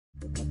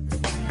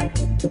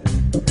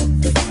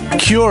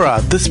Kia ora,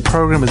 this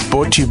program is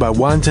brought to you by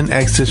Wellington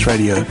Access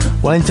Radio.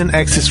 Wellington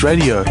Access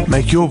Radio,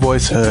 make your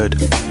voice heard.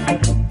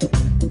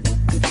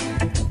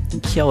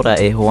 Kia ora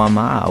e hoa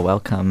maa.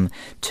 Welcome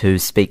to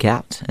Speak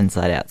Out,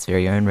 Inside Out's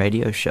very own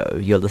radio show.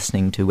 You're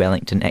listening to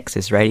Wellington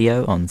Access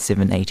Radio on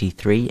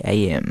 783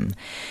 AM.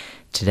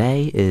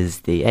 Today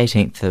is the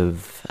 18th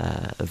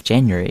of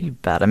January,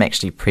 but I'm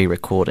actually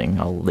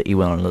pre-recording. I'll let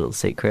you in on a little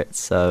secret,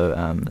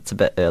 so it's a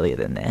bit earlier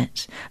than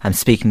that. I'm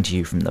speaking to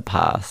you from the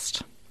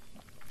past.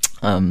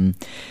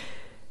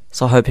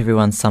 So I hope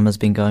everyone's summer's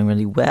been going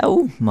really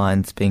well.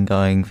 Mine's been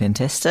going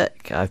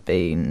fantastic. I've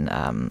been,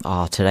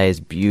 today is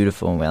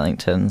beautiful in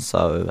Wellington,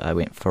 so I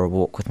went for a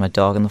walk with my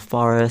dog in the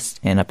forest,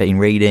 and I've been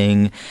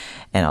reading,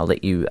 and I'll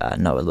let you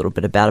know a little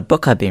bit about a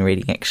book I've been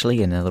reading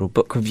actually, and a little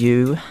book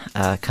review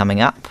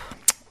coming up.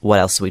 What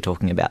else are we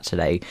talking about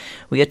today?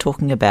 We are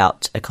talking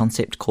about a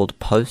concept called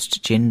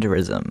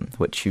post-genderism,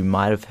 which you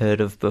might have heard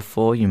of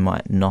before, you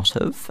might not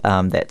have.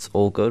 That's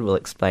all good. We'll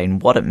explain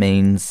what it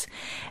means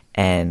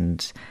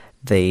and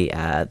the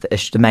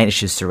main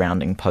issues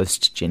surrounding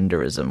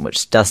post-genderism,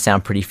 which does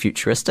sound pretty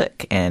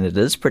futuristic, and it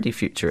is pretty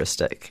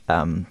futuristic.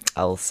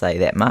 I'll say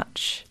that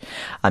much.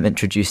 I'm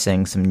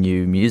introducing some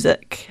new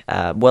music.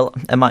 Well,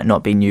 it might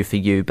not be new for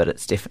you, but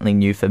it's definitely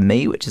new for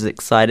me, which is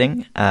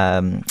exciting.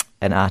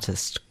 An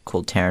artist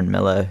called Taryn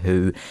Miller,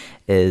 who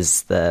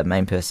is the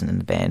main person in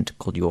the band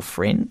called Your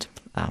Friend.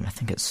 I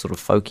think it's sort of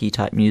folky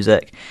type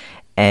music.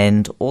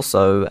 And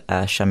also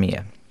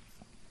Shamir,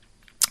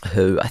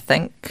 who I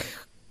think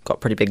got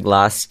pretty big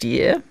last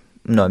year.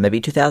 No, maybe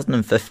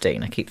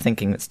 2015. I keep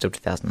thinking it's still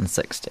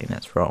 2016.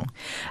 That's wrong.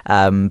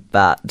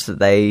 But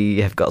they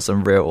have got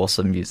some real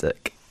awesome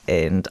music,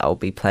 and I'll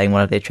be playing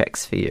one of their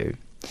tracks for you.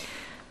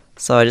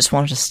 So I just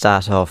wanted to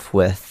start off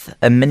with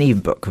a mini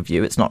book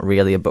review. It's not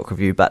really a book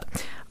review, but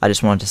I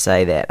just wanted to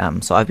say that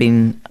so I've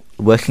been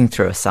working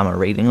through a summer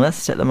reading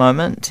list at the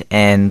moment,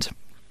 and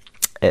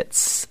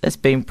it's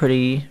been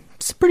pretty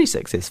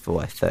successful,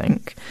 I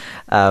think.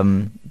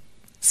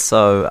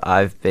 So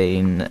I've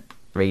been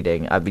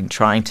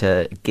trying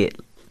to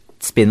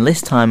spend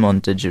less time on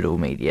digital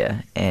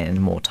media and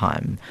more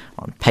time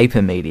on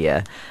paper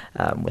media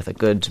with a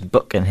good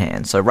book in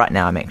hand. So right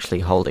now I'm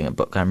actually holding a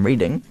book I'm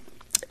reading.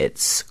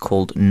 It's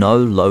called No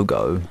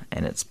Logo,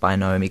 and it's by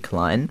Naomi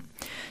Klein.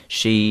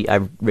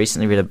 I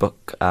recently read a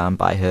book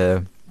by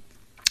her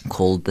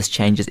called This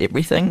Changes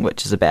Everything,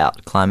 which is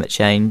about climate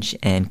change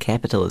and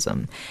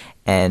capitalism,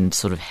 and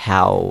sort of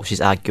how she's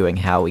arguing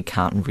how we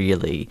can't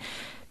really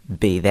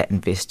be that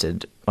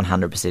invested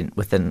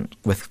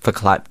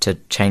 100% to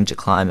change the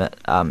climate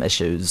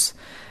issues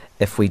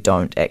if we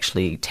don't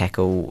actually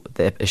tackle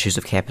the issues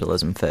of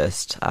capitalism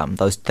first.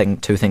 Those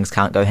two things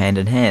can't go hand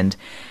in hand.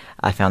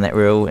 I found that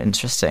real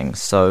interesting.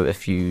 So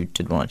if you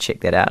did want to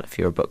check that out, if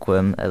you're a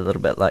bookworm a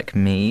little bit like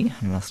me,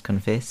 I must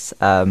confess,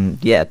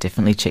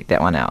 definitely check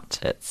that one out.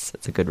 It's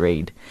a good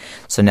read.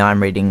 So now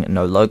I'm reading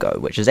No Logo,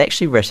 which is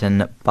actually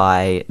written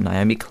by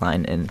Naomi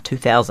Klein in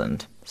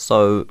 2000.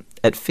 So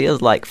it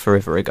feels like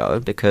forever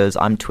ago because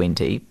I'm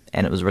 20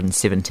 and it was written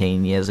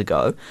 17 years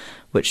ago,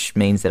 which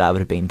means that I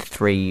would have been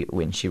 3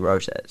 when she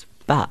wrote it.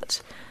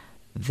 But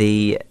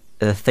the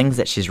things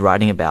that she's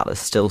writing about are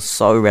still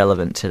so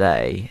relevant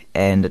today,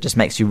 and it just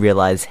makes you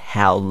realize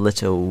how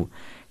little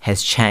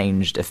has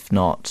changed, if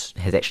not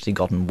has actually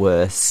gotten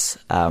worse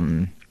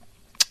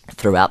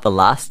throughout the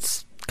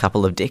last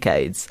couple of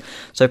decades.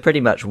 So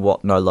pretty much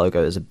what No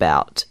Logo is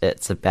about,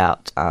 it's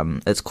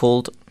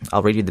called,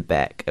 I'll read you the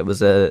back, it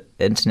was an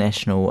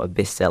international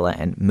bestseller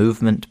and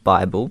movement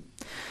Bible.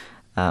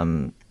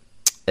 So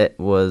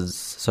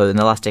in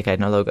the last decade,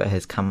 No Logo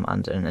has come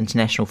under an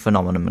international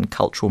phenomenon and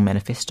cultural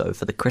manifesto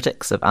for the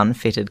critics of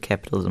unfettered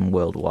capitalism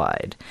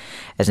worldwide.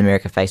 As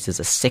America faces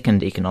a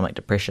second economic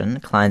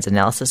depression, Klein's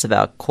analysis of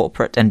our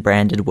corporate and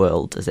branded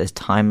world is as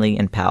timely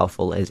and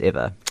powerful as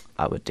ever.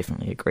 I would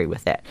definitely agree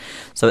with that.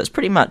 So it's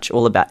pretty much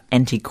all about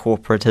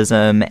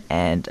anti-corporatism,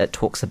 and it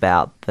talks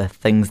about the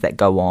things that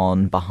go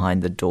on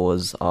behind the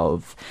doors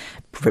of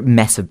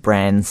massive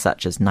brands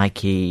such as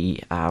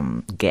Nike,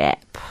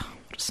 Gap,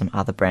 some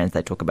other brands.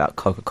 They talk about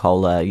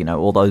Coca-Cola,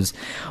 all those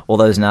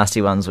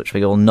nasty ones which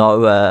we all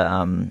know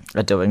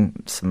are doing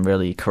some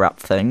really corrupt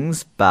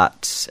things,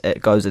 but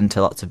it goes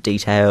into lots of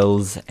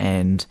details,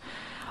 and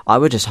I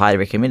would just highly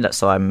recommend it.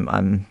 So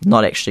I'm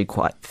not actually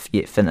quite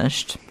yet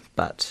finished,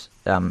 but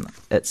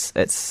it's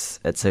a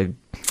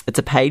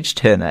page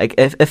turner.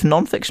 If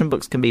non-fiction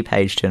books can be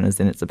page turners,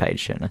 then it's a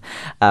page turner.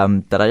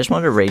 But I just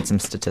wanted to read some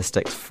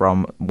statistics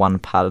from one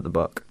part of the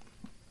book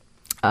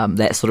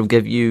that sort of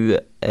give you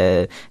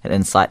an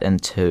insight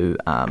into,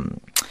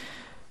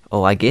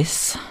 I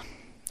guess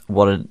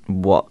what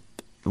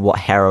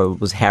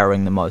was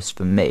harrowing the most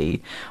for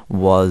me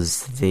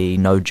was the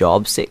no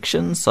job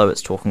section. So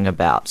it's talking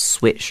about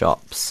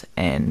sweatshops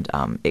and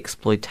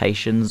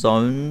exploitation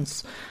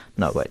zones.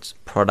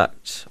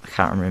 Product. I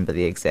can't remember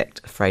the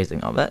exact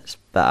phrasing of it,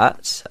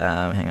 but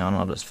hang on,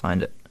 I'll just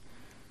find it.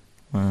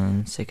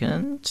 1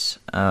 second.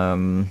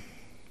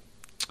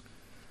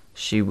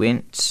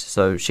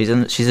 She's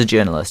a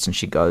journalist, and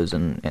she goes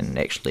and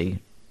actually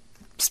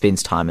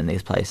spends time in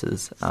these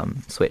places,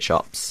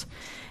 sweatshops,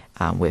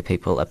 where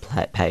people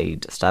are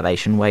paid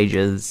starvation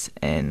wages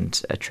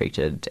and are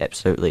treated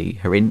absolutely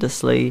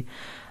horrendously,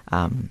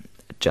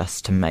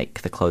 just to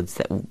make the clothes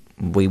that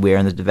we wear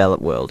in the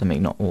developed world. I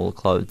mean, not all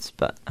clothes,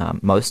 but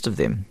most of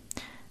them.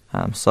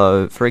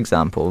 So, for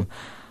example,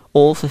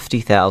 all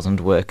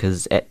 50,000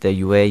 workers at the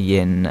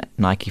Yueyin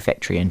Nike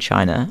factory in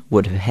China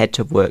would have had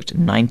to have worked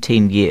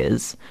 19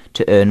 years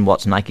to earn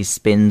what Nike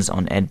spends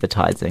on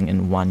advertising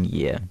in 1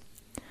 year.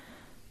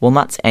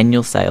 Walmart's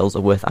annual sales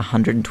are worth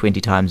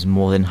 120 times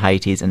more than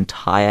Haiti's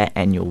entire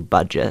annual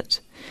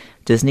budget.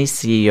 Disney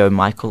CEO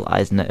Michael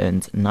Eisner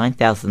earns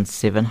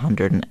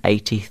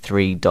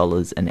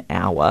 $9,783 an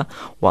hour,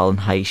 while a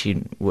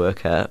Haitian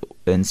worker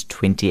earns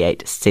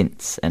 28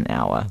 cents an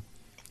hour.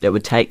 It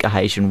would take a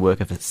Haitian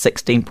worker for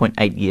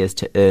 16.8 years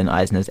to earn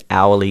Eisner's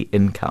hourly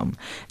income.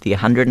 The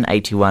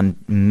 $181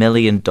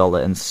 million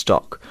in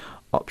stock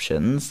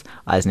options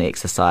Eisner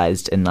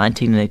exercised in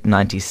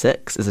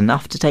 1996 is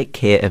enough to take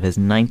care of his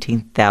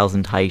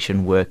 19,000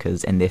 Haitian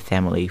workers and their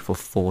family for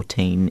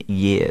 14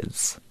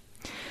 years.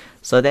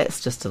 So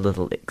that's just a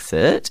little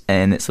excerpt,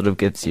 and it sort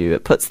of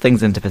it puts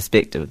things into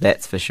perspective,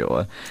 that's for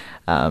sure.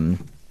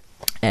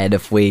 And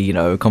if we,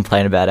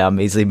 complain about our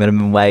measly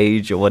minimum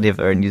wage or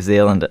whatever in New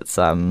Zealand, it's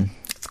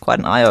quite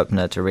an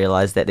eye-opener to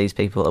realise that these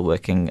people are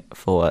working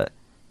for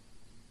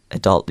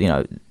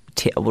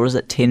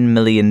 10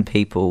 million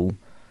people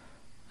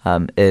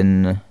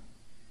in...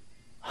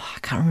 I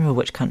can't remember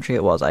which country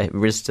it was. I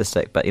read a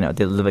statistic, but,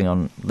 they're living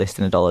on less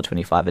than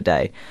 $1.25 a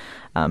day.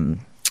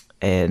 And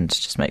it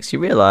just makes you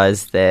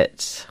realise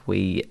that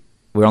we're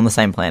on the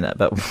same planet,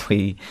 but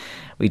we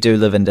do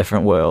live in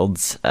different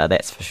worlds,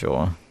 that's for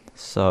sure.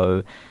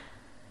 So,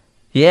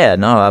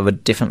 I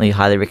would definitely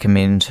highly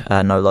recommend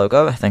No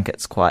Logo. I think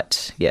it's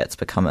it's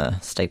become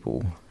a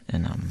staple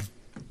in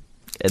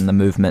the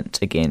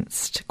movement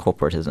against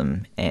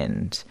corporatism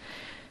and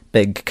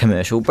big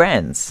commercial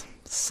brands.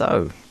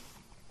 So,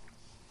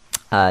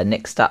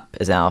 next up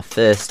is our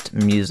first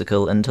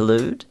musical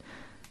interlude.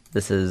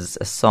 This is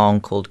a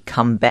song called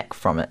Come Back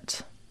From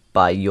It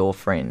by Your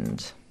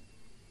Friend.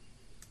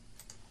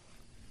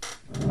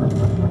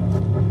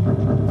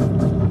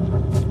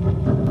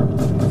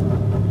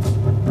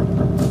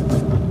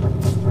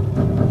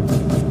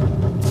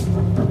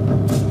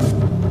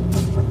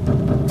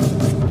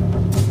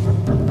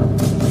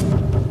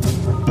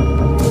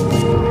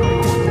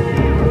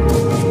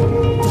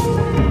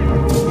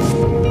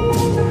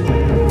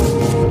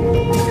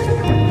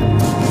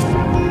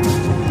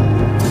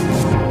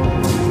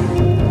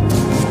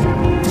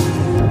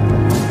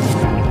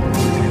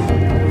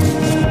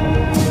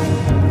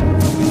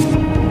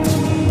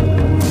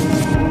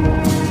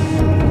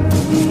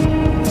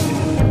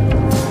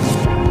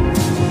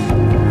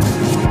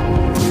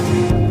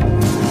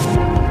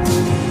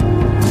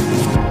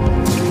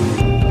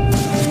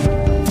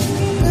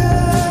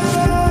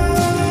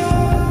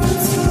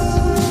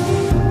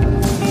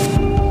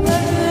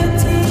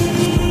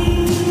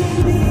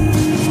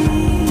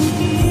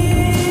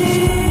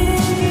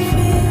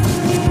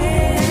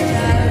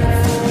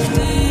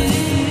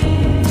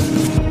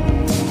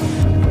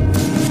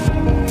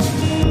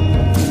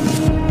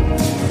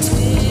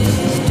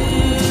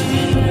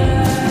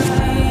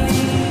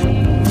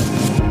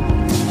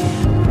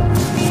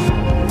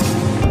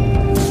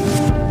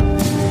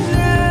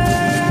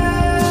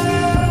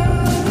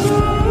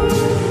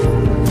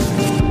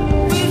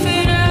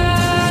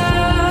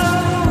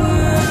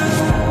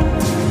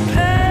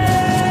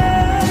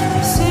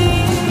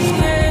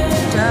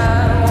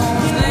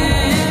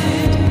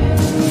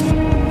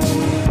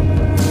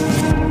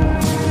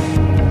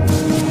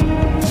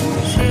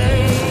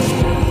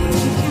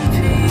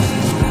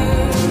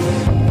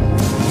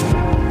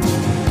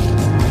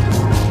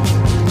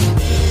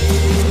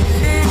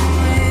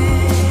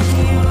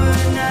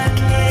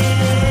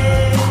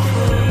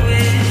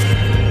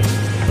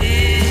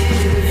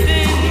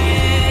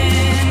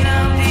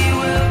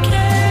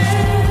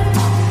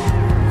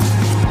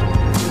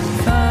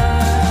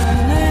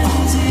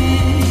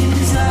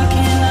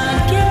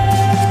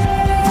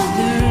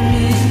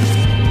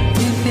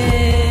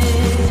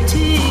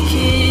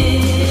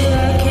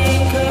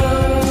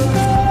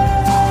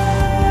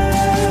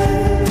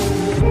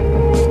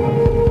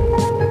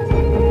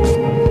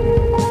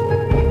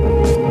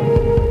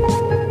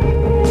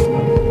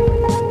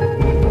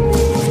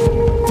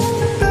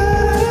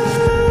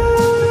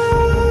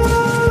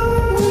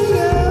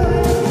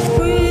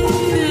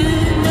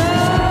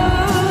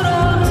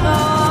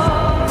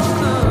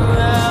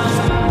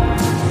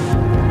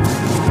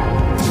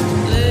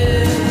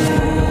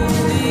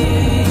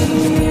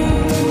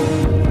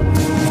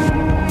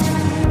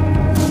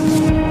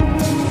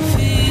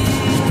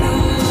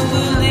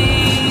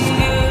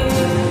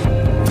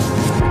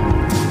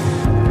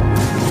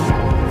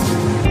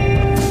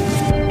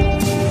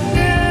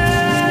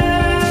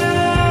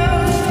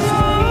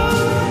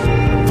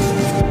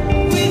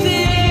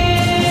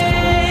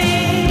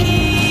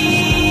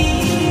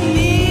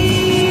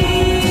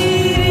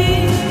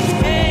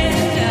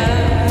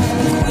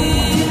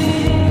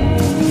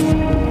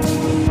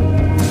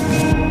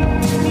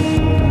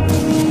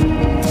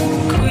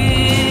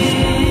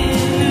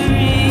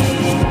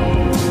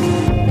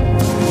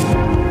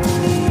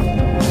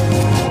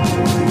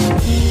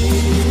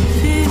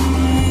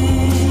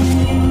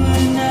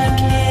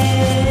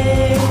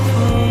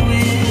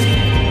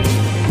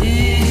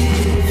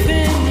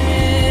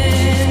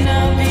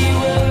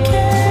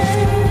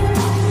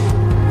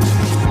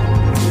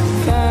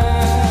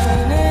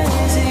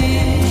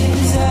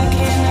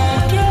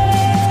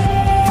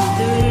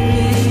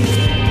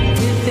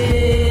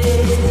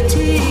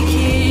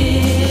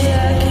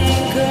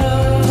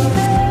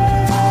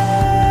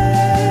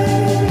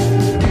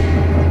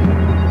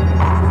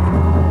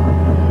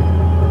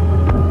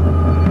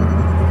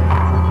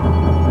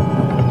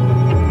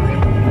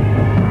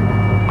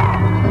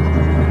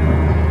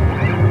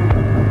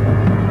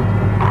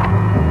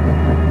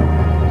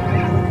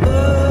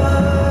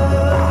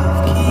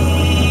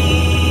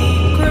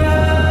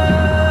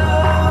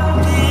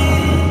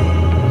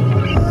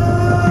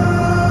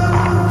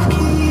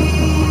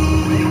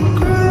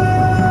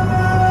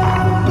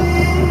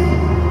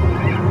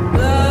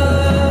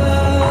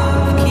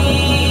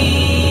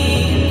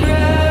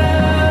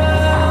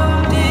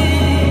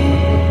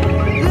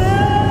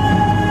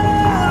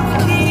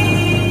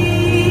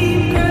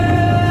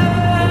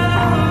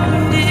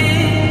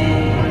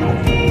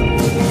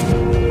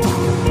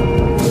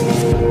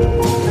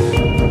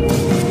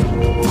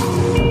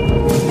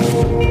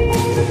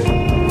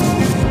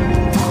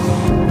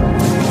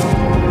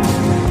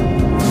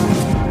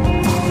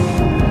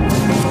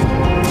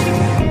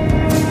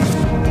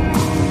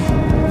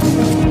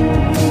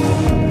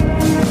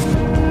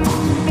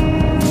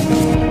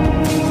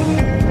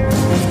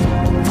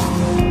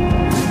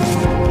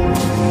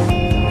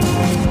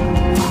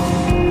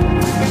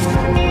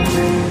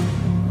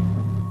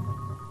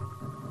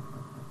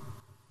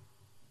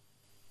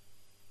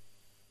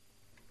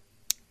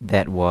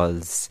 That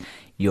was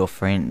Your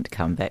Friend,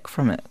 Come Back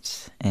From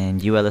It.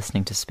 And you are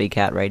listening to Speak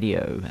Out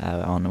Radio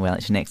on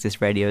Wellington Access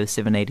Radio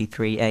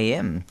 783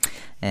 AM.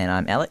 And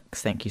I'm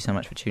Alex. Thank you so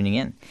much for tuning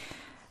in.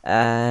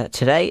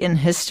 Today in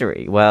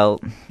history, well,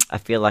 I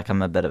feel like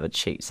I'm a bit of a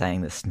cheat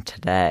saying this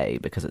today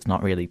because it's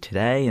not really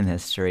today in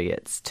history.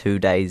 It's 2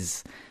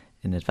 days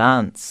in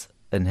advance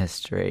in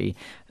history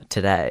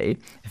today,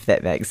 if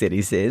that makes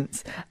any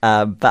sense.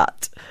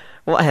 But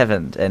what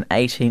happened in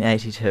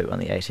 1882 on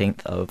the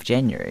 18th of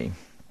January?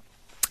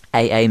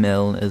 A.A.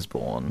 Milne is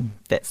born.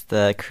 That's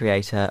the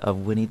creator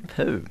of Winnie the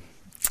Pooh.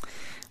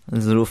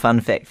 There's a little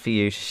fun fact for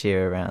you to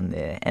share around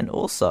there. And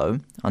also,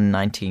 on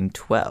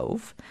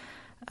 1912,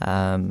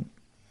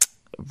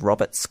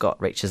 Robert Scott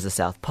reaches the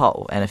South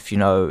Pole. And if you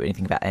know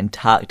anything about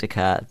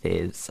Antarctica,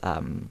 there's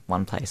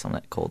one place on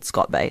it called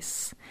Scott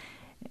Base.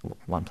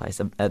 One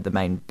place, the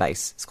main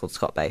base is called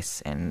Scott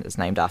Base and is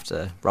named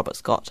after Robert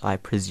Scott, I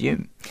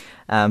presume.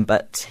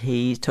 But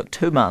he took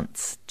 2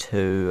 months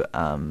to,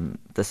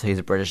 he's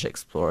a British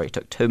explorer, he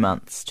took 2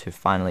 months to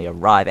finally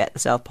arrive at the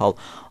South Pole,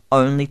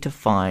 only to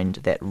find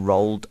that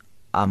Roald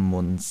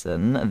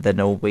Amundsen, the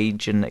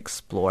Norwegian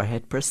explorer,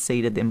 had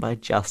preceded them by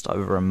just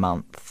over a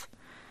month.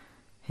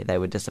 They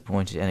were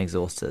disappointed and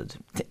exhausted,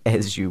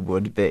 as you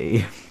would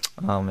be.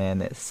 Oh man,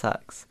 that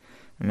sucks.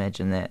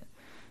 Imagine that,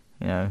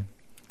 you know.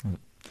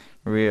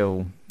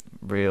 Real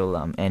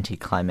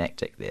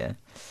anticlimactic there.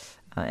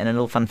 And a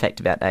little fun fact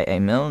about A.A.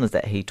 Milne is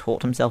that he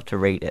taught himself to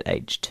read at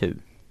age 2.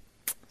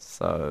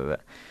 So,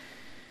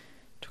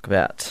 talk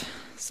about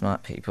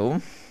smart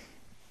people.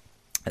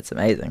 It's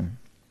amazing.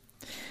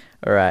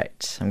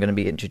 Alright, I'm going to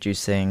be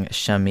introducing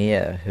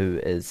Shamir, who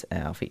is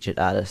our featured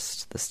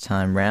artist this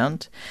time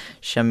round.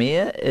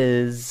 Shamir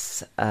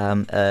is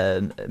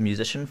a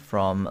musician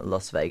from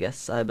Las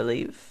Vegas, I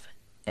believe,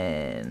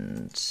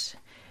 and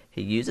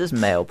he uses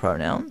male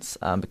pronouns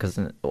because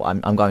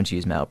I'm going to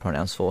use male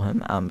pronouns for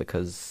him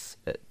because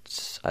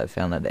I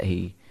found out that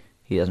he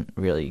doesn't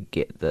really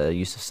get the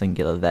use of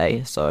singular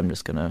they, so I'm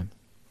just gonna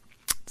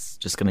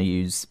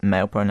use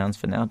male pronouns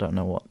for now. Don't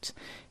know what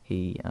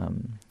he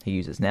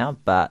uses now,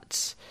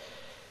 but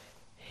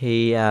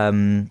he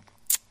is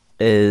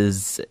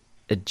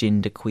a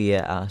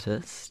genderqueer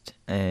artist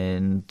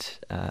and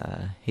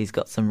he's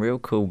got some real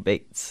cool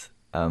beats.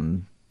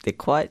 They're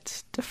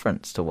quite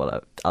different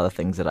to other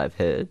things that I've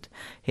heard.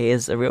 He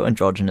has a real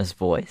androgynous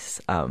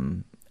voice,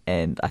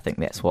 and I think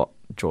that's what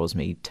draws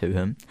me to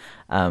him.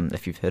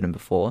 If you've heard him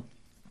before,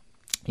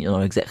 you know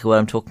exactly what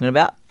I'm talking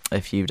about.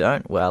 If you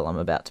don't, well, I'm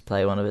about to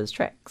play one of his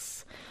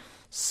tracks.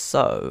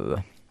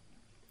 So,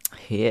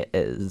 here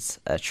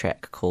is a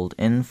track called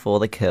In For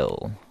The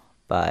Kill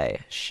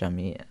by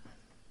Shamir.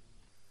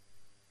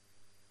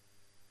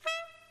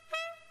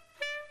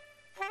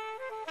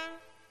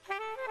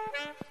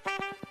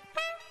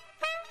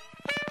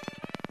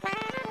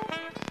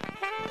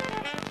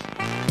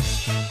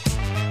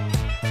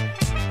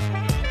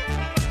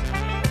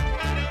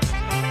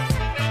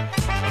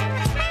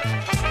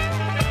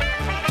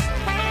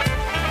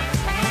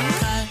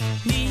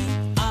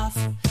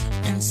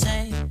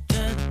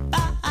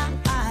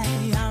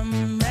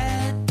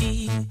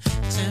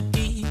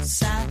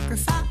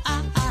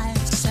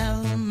 Sacrifice.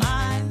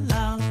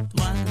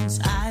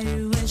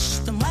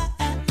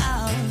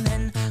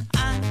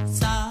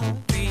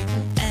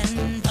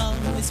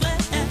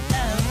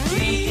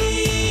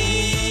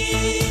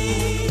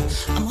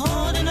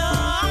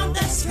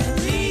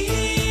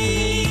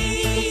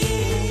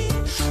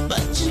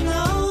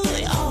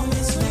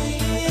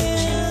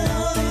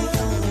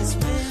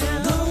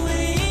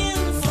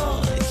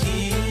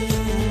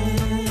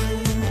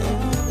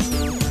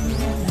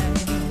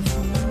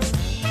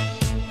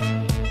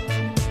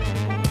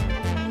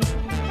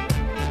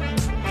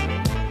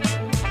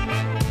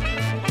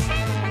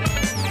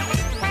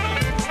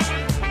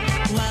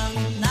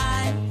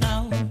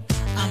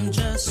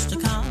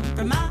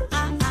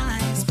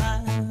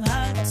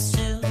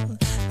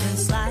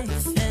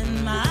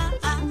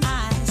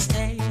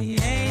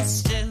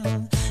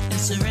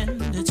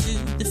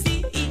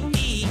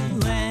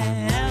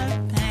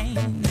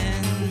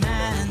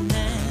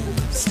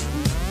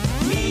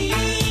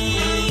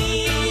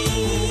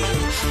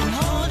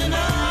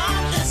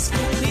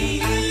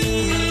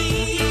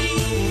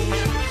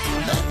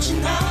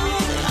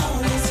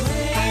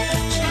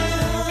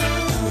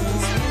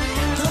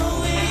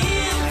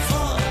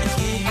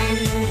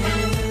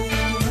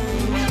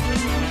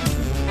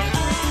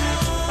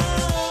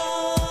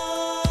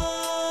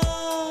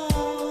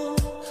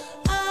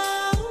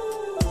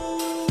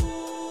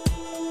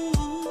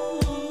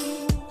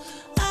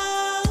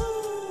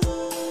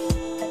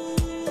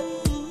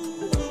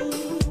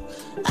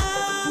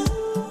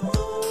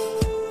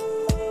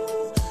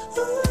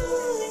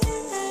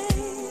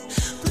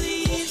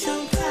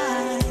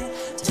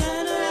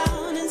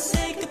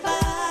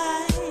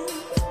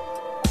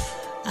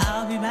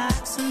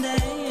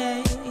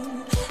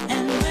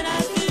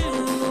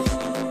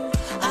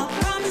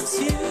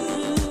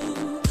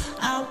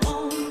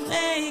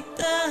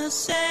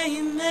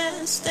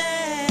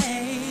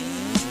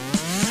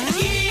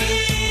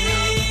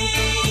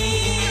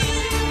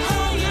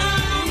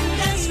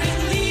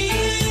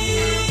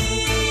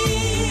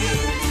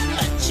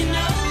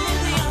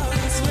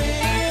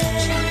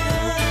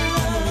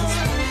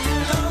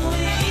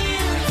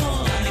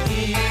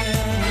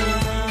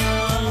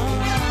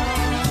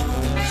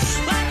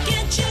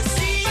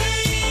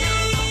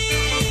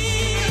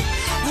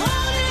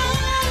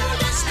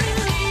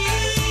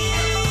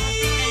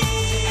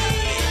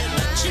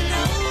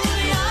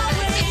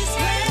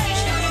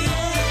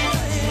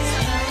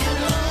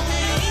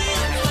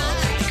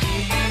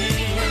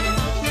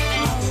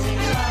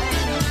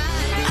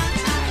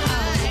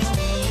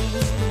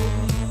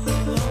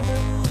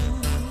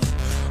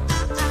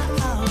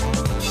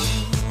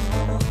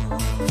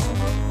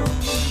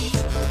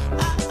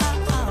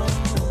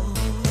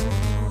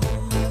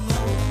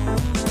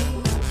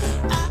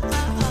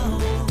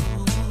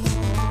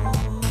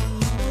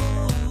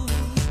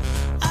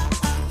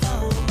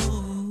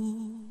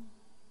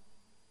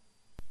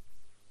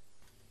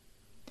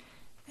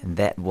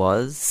 That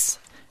was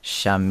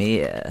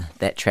Shamir.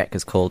 That track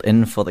is called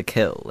In For The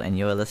Kill, and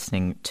you're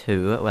listening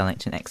to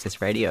Wellington Access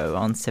Radio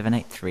on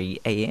 783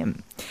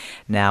 AM.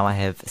 Now I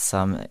have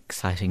some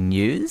exciting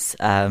news.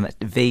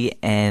 V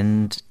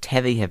and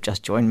Tavi have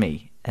just joined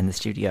me in the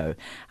studio.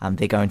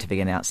 They're going to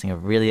be announcing a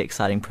really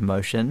exciting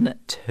promotion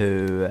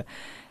to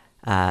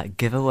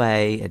give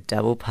away a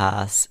double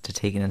pass to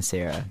Tegan and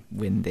Sarah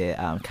when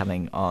they're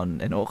coming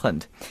on in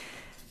Auckland.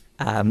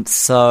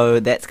 So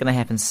that's going to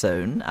happen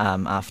soon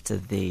after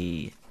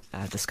the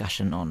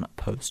discussion on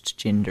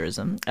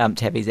post-genderism.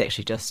 Tabby's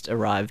actually just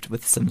arrived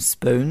with some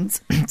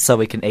spoons so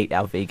we can eat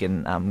our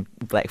vegan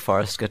Black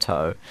Forest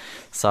gâteau.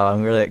 So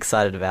I'm really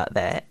excited about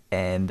that.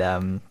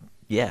 And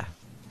yeah.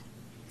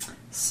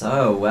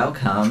 So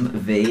welcome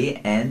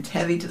V and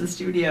Tabby to the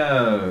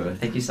studio.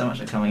 Thank you so much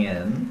for coming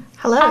in.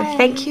 Hello,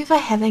 thank you for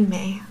having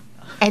me.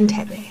 And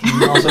Tabby.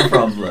 Not a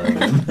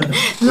problem.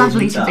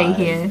 Lovely to be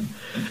here.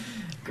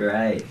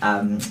 Great.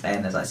 And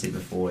as I said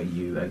before,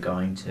 you are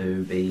going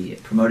to be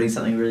promoting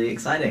something really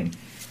exciting.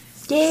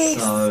 Yes.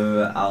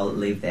 So I'll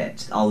leave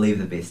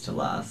the best to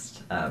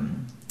last.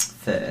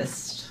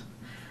 First,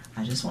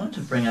 I just wanted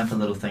to bring up a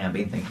little thing I've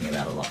been thinking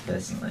about a lot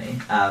personally,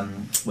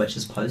 which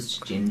is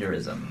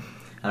post-genderism.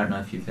 I don't know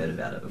if you've heard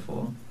about it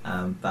before,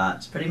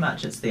 but pretty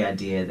much it's the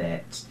idea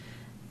that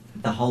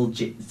the whole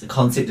the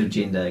concept of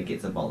gender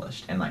gets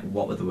abolished, and like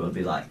what would the world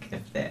be like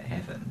if that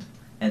happened?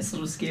 And it's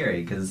sort of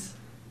scary because,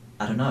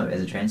 I don't know,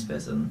 as a trans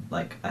person,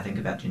 like, I think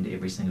about gender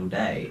every single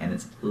day, and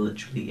it's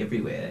literally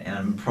everywhere,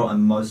 and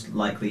I'm most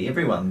likely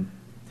everyone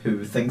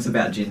who thinks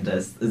about gender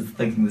is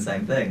thinking the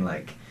same thing.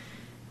 Like,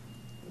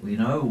 you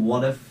know,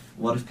 what if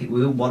we were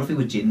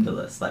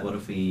genderless? Like, what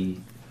if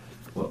we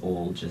were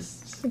all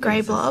just grey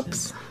existed?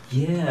 blobs?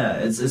 Yeah,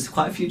 it's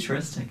quite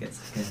futuristic. It's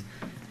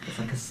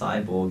like a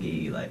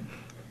cyborgy, like,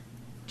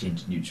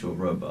 gender neutral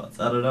robots.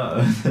 I don't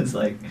know. It's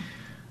like,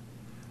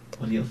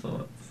 what are your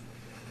thoughts?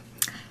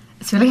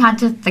 It's really hard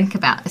to think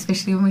about,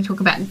 especially when we talk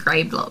about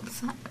grey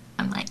blobs.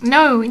 I'm like,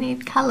 no, we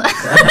need colour.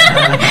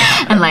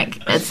 And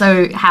like,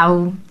 so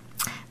how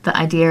the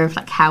idea of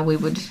like how we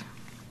would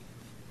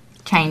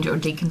change or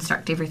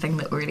deconstruct everything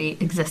that already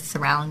exists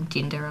around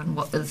gender and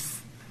what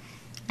is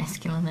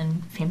masculine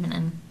and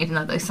feminine, even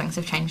though those things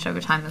have changed over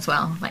time as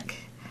well. Like,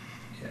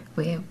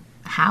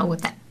 how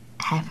would that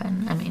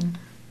happen? I mean,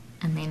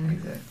 and then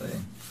exactly,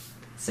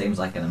 seems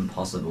like an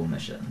impossible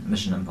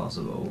mission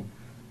impossible.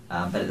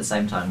 But at the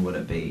same time, would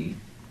it be?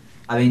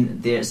 I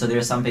mean, there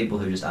are some people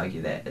who just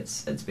argue that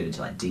it's better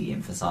to like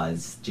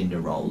de-emphasize gender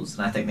roles,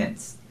 and I think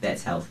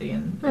that's healthy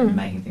and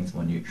making things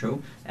more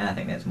neutral, and I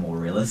think that's more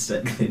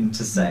realistic than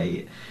to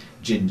say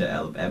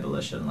gender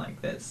abolition.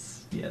 Like that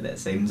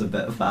seems a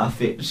bit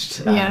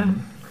far-fetched.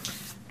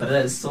 But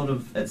it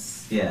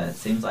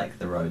seems like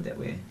the road that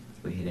we're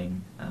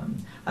heading.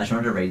 I just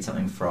wanted to read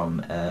something from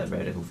a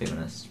radical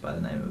feminist by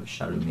the name of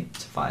Shalomit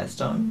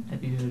Firestone.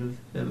 Have you heard of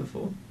her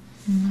before?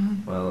 no.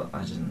 Well,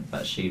 I didn't,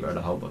 but she wrote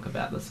a whole book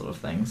about this sort of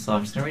thing. So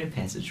I'm just going to read a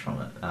passage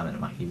from it, and it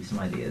might give you some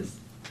ideas.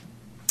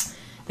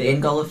 The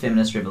end goal of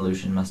feminist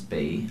revolution must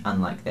be,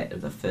 unlike that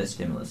of the first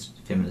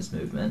feminist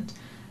movement,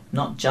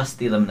 not just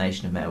the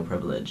elimination of male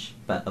privilege,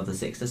 but of the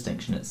sex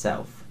distinction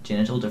itself.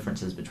 Genital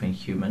differences between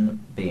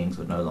human beings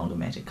would no longer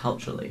matter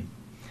culturally.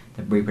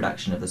 The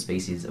reproduction of the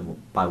species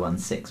by one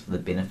sex for the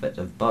benefit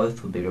of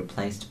both would be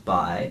replaced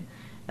by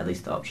at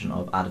least the option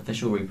of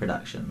artificial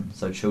reproduction,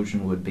 so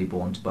children would be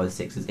born to both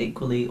sexes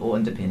equally or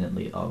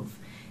independently of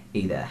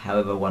either,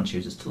 however one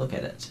chooses to look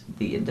at it.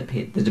 The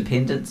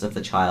dependence of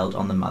the child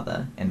on the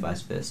mother, and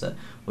vice versa,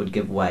 would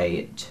give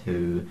way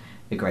to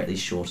a greatly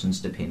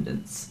shortened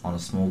dependence on a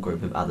small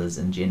group of others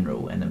in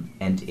general, and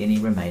any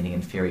remaining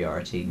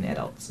inferiority in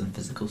adults in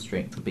physical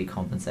strength would be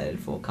compensated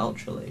for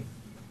culturally.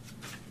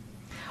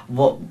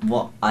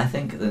 What I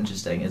think is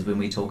interesting is when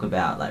we talk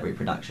about like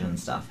reproduction and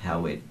stuff, how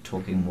we're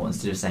talking more,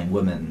 instead of saying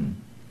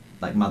women,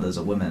 like mothers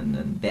or women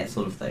and that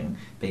sort of thing,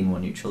 being more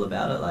neutral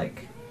about it,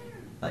 like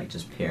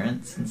just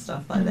parents and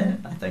stuff like that.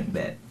 I think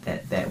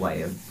that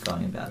way of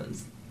going about it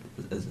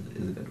is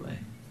a good way.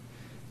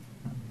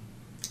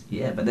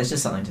 Yeah, but that's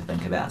just something to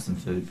think about, some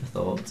food for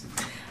thought.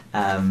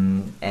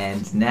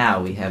 And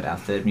now we have our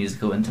third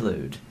musical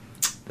interlude.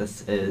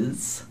 This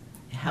is,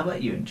 how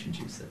about you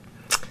introduce it?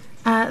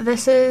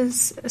 This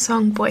is a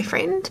song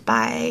Boyfriend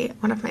by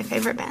one of my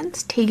favourite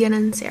bands, Tegan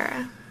and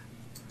Sarah.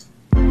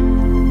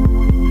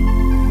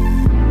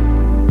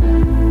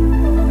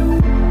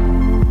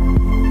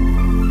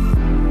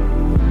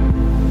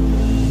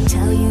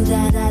 Tell you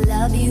that I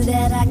love you,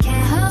 that I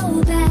can't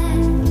hold back.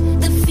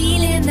 The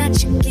feeling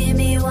that you give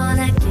me,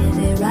 wanna give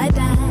it right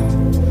back.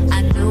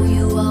 I know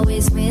you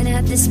always win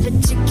at this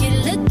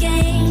particular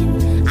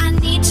game. I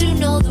need to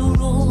know the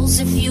rules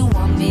if you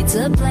want me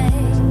to play.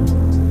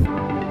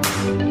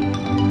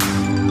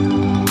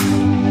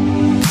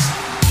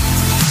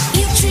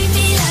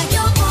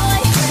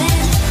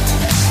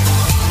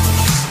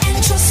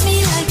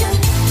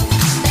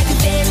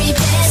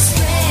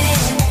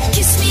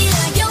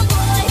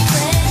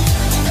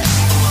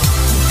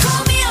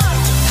 Call me up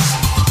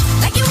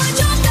like you were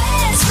your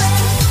best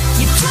friend.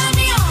 You turn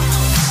me on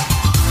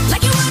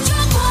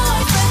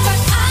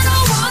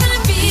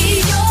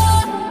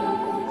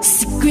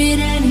secret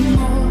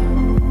anymore.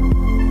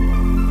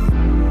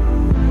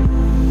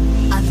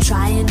 I'm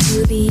trying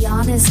to be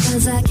honest,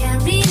 cause I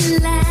can't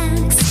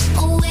relax.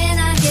 When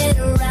I get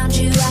around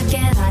you, I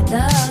can't hide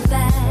the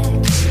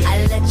fact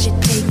I let you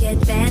take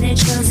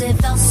advantage, cause it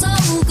felt so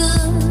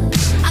good.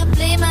 I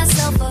blame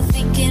myself for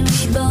thinking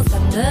we both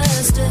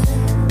understood.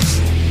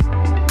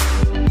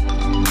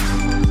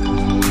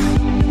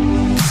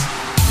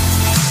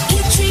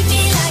 You treat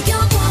me like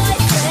your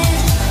boyfriend,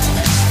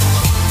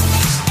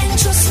 and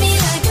trust me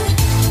like a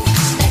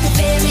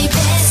very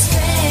best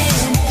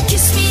friend.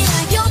 Kiss me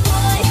like your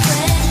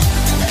boyfriend,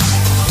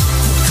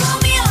 call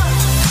me up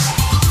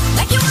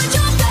like you want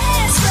your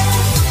best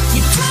friend.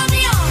 You turn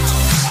me on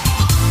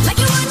like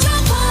you want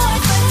your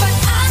boyfriend, but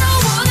I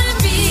don't wanna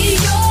be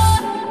your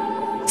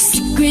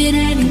secret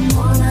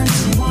anymore. I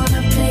don't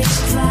wanna play the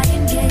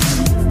crying game.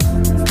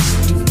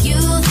 Do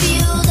you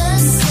feel the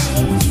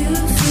same? You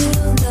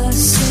feel the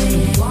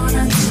same.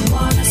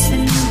 Wanna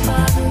spin the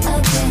bottle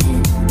again.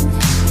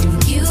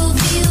 Do you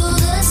feel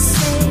the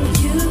same?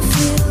 You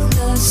feel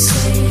the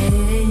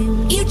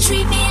same. You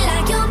treat me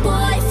like your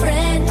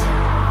boyfriend,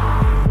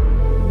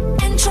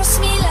 and trust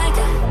me like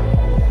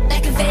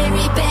a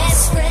very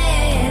best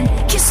friend.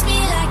 Kiss me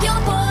like your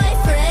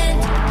boyfriend.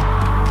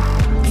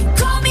 You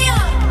call me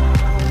up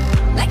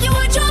like you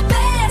want your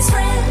best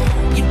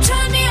friend. You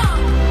turn me on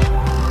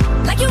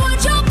like you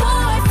want your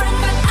boyfriend,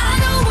 but I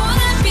don't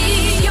wanna be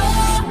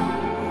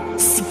your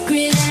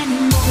secret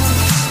anymore.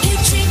 You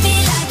treat me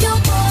like your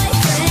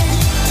boyfriend,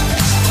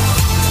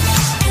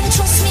 and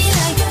trust me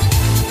like a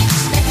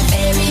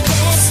very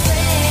best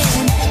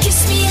friend. Kiss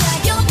me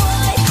like your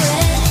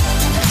boyfriend.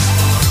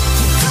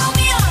 You call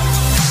me up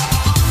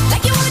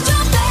like you want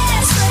your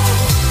best friend.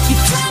 You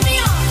turn me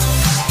on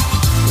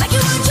like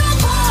you want your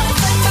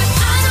boyfriend, but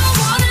I don't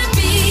wanna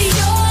be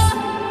your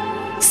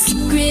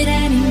secret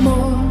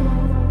anymore.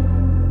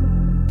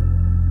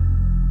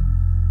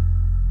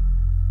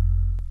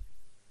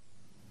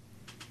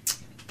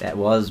 That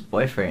was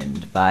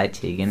Boyfriend by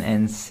Tegan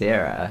and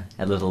Sarah.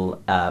 A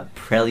little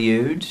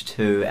prelude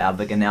to our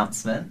big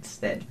announcement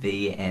that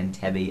V and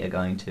Tabby are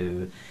going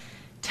to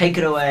take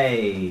it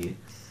away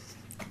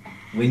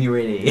when you're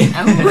ready.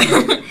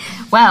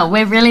 Well,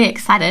 we're really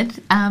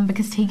excited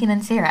because Tegan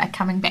and Sarah are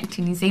coming back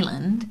to New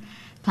Zealand,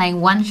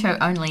 playing one show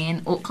only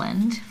in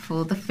Auckland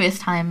for the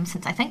first time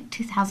since I think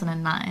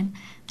 2009.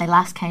 They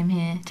last came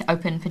here to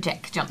open for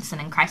Jack Johnson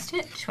in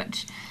Christchurch,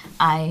 which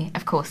I,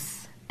 of course,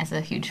 as a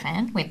huge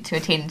fan, went to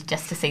attend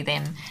just to see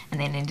them,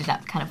 and then ended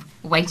up kind of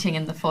waiting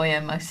in the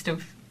foyer most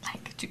of,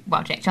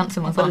 while Jack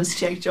Johnson was What on. is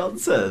Jack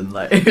Johnson?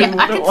 Like, Yeah,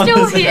 I could what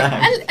still is hear.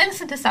 that? I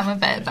listened to some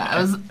of it, but I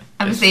was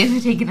there for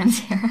Tegan and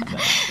Sarah,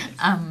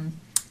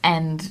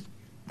 and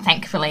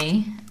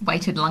thankfully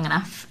waited long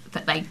enough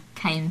that they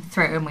came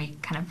through, and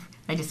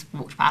they just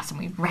walked past, and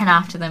we ran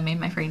after them, me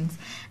and my friends,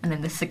 and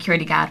then the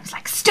security guard was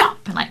like, "Stop!"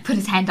 and like put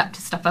his hand up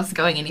to stop us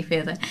going any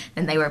further.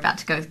 Then they were about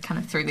to go kind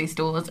of through these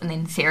doors, and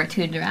then Sarah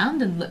turned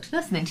around and looked at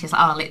us, and then she was like,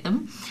 "Oh, I'll let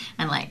them,"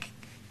 and like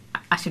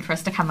ushered for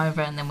us to come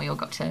over, and then we all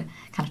got to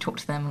kind of talk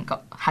to them and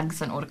got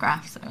hugs and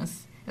autographs. And it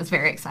was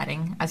very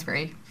exciting. I was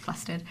very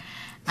flustered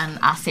and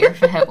asked Sarah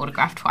for her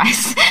autograph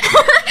twice.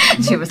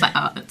 She was like,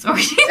 "Oh, it's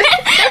already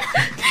there."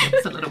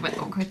 It's a little bit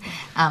awkward.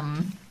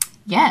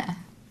 Yeah.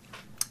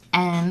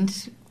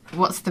 And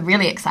what's the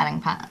really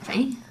exciting part,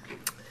 V?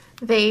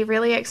 The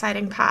really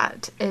exciting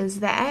part is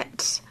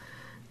that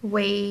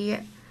we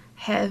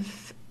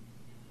have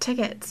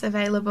tickets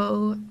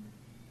available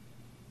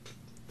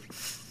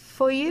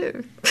for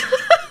you.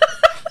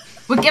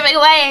 We're giving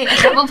away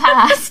a double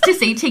pass to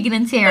see Tegan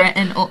and Sarah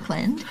in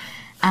Auckland.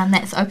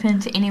 That's open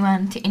to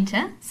anyone to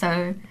enter.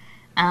 So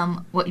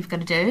what you've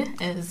got to do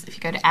is, if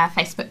you go to our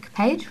Facebook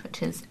page,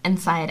 which is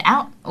Inside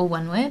Out, all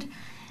one word,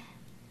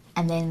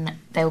 and then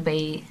there'll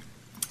be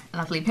a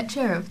lovely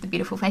picture of the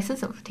beautiful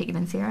faces of Tegan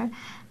and Sarah.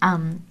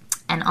 And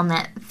on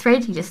that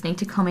thread, you just need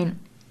to comment,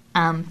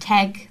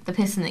 tag the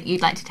person that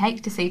you'd like to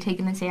take to see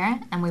Tegan and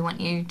Sarah, and we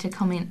want you to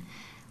comment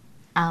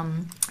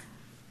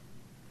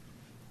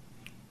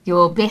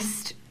your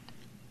best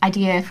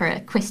idea for a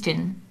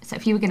question. So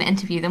if you were going to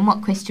interview them,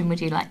 what question would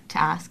you like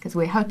to ask? Because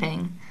we're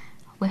hoping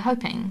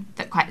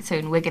that quite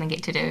soon we're going to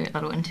get to do a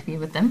little interview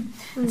with them.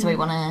 And so we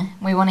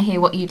want to hear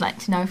what you'd like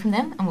to know from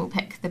them, and we'll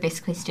pick the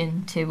best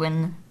question to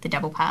win the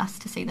double pass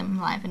to see them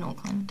live in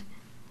Auckland.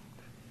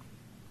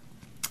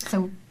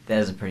 So That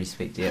is a pretty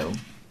sweet deal.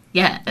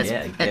 yeah,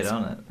 Get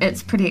on it.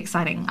 It's pretty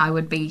exciting. I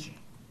would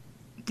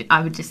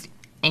just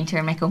enter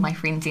and make all my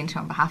friends enter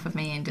on behalf of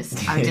me, and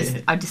I would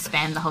just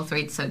spam the whole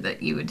thread so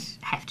that you would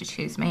have to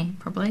choose me,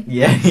 probably.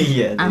 Yeah,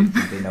 there'd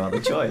be no other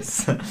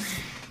choice.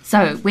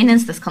 So when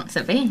is this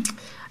concert, V?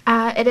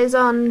 It is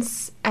on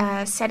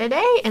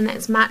Saturday, and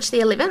that's March the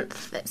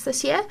 11th. That's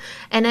this year,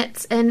 and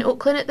it's in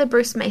Auckland at the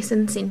Bruce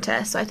Mason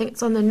Centre. So I think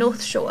it's on the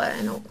North Shore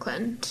in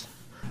Auckland.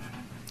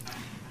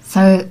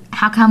 So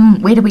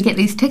where do we get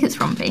these tickets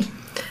from, V?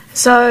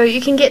 So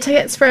you can get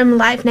tickets from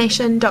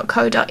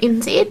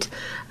livenation.co.nz,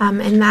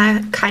 and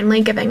they're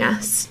kindly giving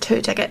us 2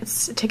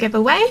 tickets to give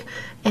away.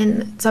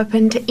 and it's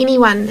open to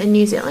anyone in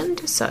New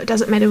Zealand, so it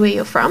doesn't matter where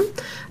you're from.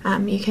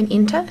 You can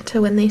enter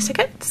to win these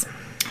tickets.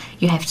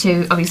 You have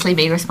to obviously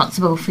be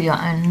responsible for your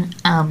own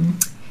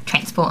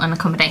transport and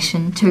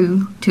accommodation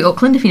to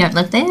Auckland if you don't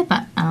live there,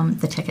 but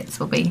the tickets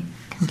will be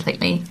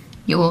completely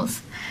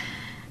yours.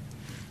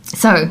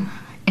 So,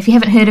 if you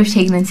haven't heard of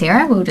Tegan and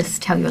Sarah, we'll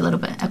just tell you a little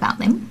bit about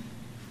them.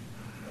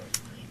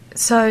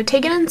 So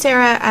Tegan and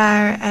Sarah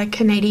are a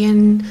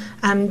Canadian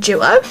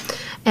duo,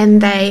 and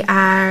they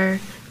are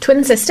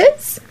twin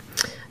sisters,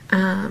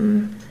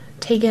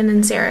 Tegan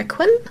and Sarah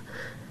Quinn.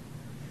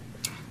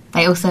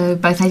 They also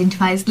both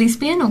identify as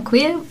lesbian or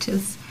queer, which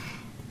is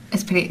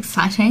pretty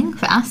exciting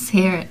for us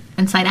here at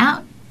Inside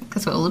Out,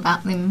 because we're all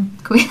about them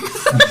queers.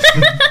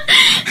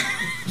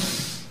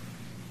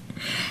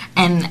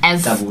 And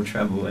as double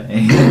trouble,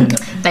 eh?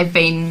 They've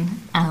been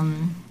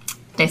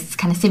this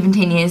kind of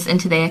 17 years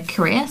into their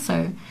career,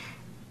 so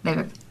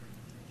they've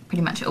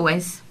pretty much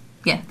always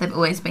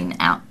been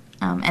out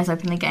as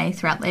openly gay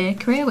throughout their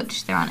career,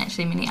 which there aren't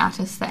actually many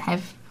artists that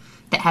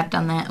have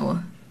done that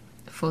or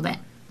for that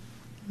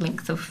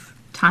length of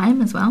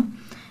time as well.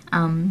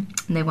 And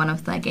they're one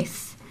of the, I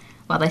guess,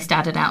 while they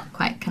started out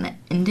quite kind of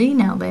indie,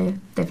 now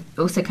they've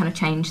also kind of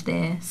changed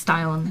their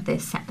style and their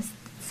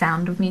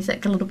sound of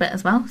music a little bit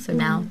as well. So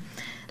now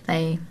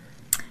they've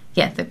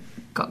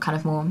got kind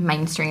of more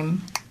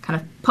mainstream kind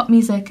of pop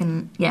music,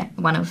 and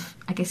one of,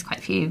 I guess, quite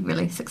a few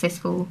really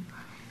successful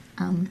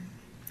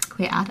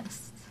queer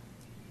artists.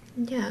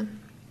 Yeah.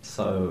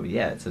 So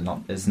it's an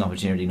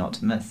opportunity not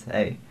to miss,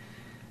 hey?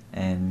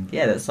 And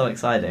that's so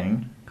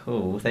exciting.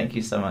 Cool. Thank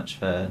you so much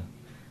for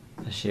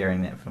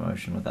sharing that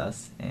promotion with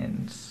us,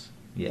 and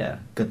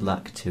good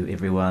luck to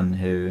everyone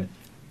who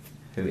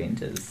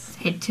enters.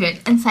 Head to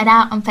Inside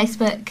Out on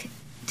Facebook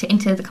to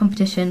enter the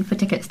competition for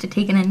tickets to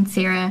Tegan and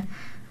Sarah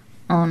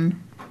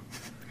on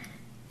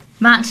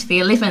March the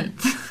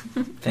 11th.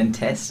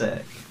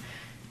 Fantastic.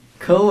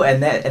 Cool,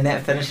 and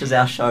that finishes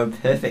our show.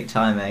 Perfect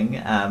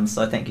timing.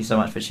 So thank you so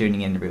much for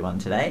tuning in, everyone,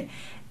 today.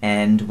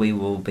 And we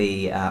will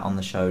be on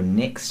the show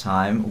next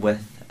time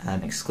with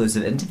an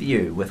exclusive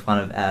interview with one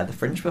of the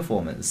Fringe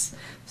performers.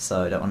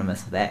 So don't want to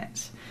miss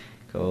that.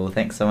 Cool.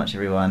 Thanks so much,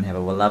 everyone. Have a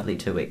lovely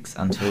 2 weeks.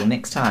 Until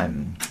next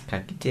time. Ka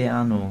kite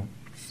anō.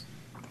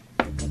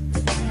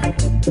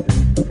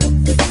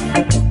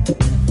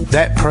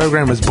 That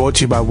program was brought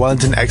to you by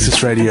Wellington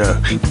Access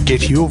Radio.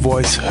 Get your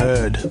voice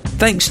heard.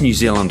 Thanks New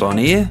Zealand On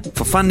Air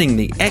for funding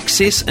the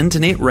Access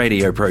Internet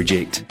Radio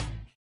project.